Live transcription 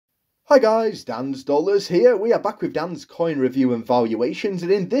Hi guys, Dan's Dollars here. We are back with Dan's coin review and valuations, and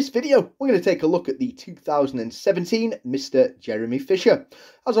in this video we're going to take a look at the 2017 Mr. Jeremy Fisher.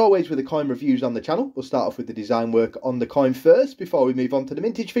 As always with the coin reviews on the channel, we'll start off with the design work on the coin first before we move on to the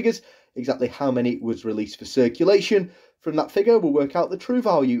mintage figures, exactly how many was released for circulation. From that figure we'll work out the true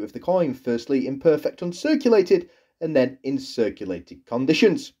value of the coin, firstly in perfect uncirculated and then in circulated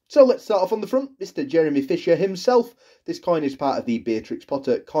conditions. So let's start off on the front, Mr. Jeremy Fisher himself. This coin is part of the Beatrix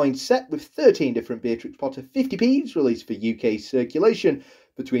Potter coin set with 13 different Beatrix Potter 50p's released for UK circulation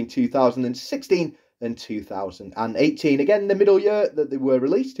between 2016 and 2018. Again, the middle year that they were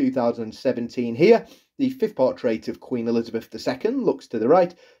released, 2017 here. The fifth portrait of Queen Elizabeth II looks to the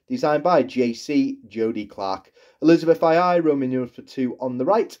right, designed by J.C. Jody Clark. Elizabeth II, Roman numeral 2 on the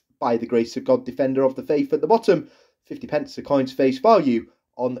right, by the grace of God, Defender of the Faith at the bottom. 50 pence the coin's face value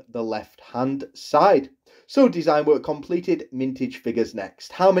on the left hand side. So design work completed, mintage figures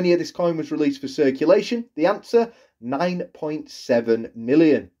next. How many of this coin was released for circulation? The answer, 9.7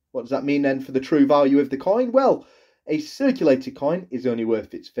 million. What does that mean then for the true value of the coin? Well, a circulated coin is only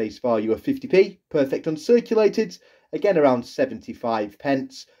worth its face value of 50p. Perfect uncirculated, again around 75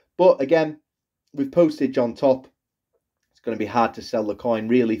 pence. But again, with postage on top, it's going to be hard to sell the coin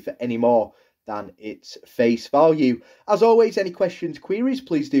really for any more than its face value. As always, any questions, queries,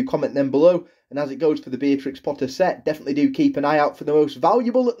 please do comment them below. And as it goes for the Beatrix Potter set, definitely do keep an eye out for the most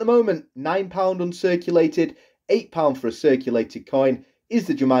valuable at the moment. £9 uncirculated, £8 for a circulated coin is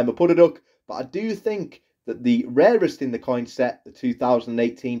the Jemima Pudder Duck. But I do think that the rarest in the coin set, the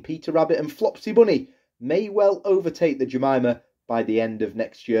 2018 Peter Rabbit and Flopsy Bunny, may well overtake the Jemima by the end of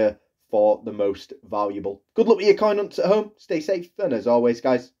next year for the most valuable. Good luck with your coin hunts at home. Stay safe. And as always,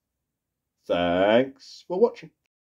 guys, thanks for watching.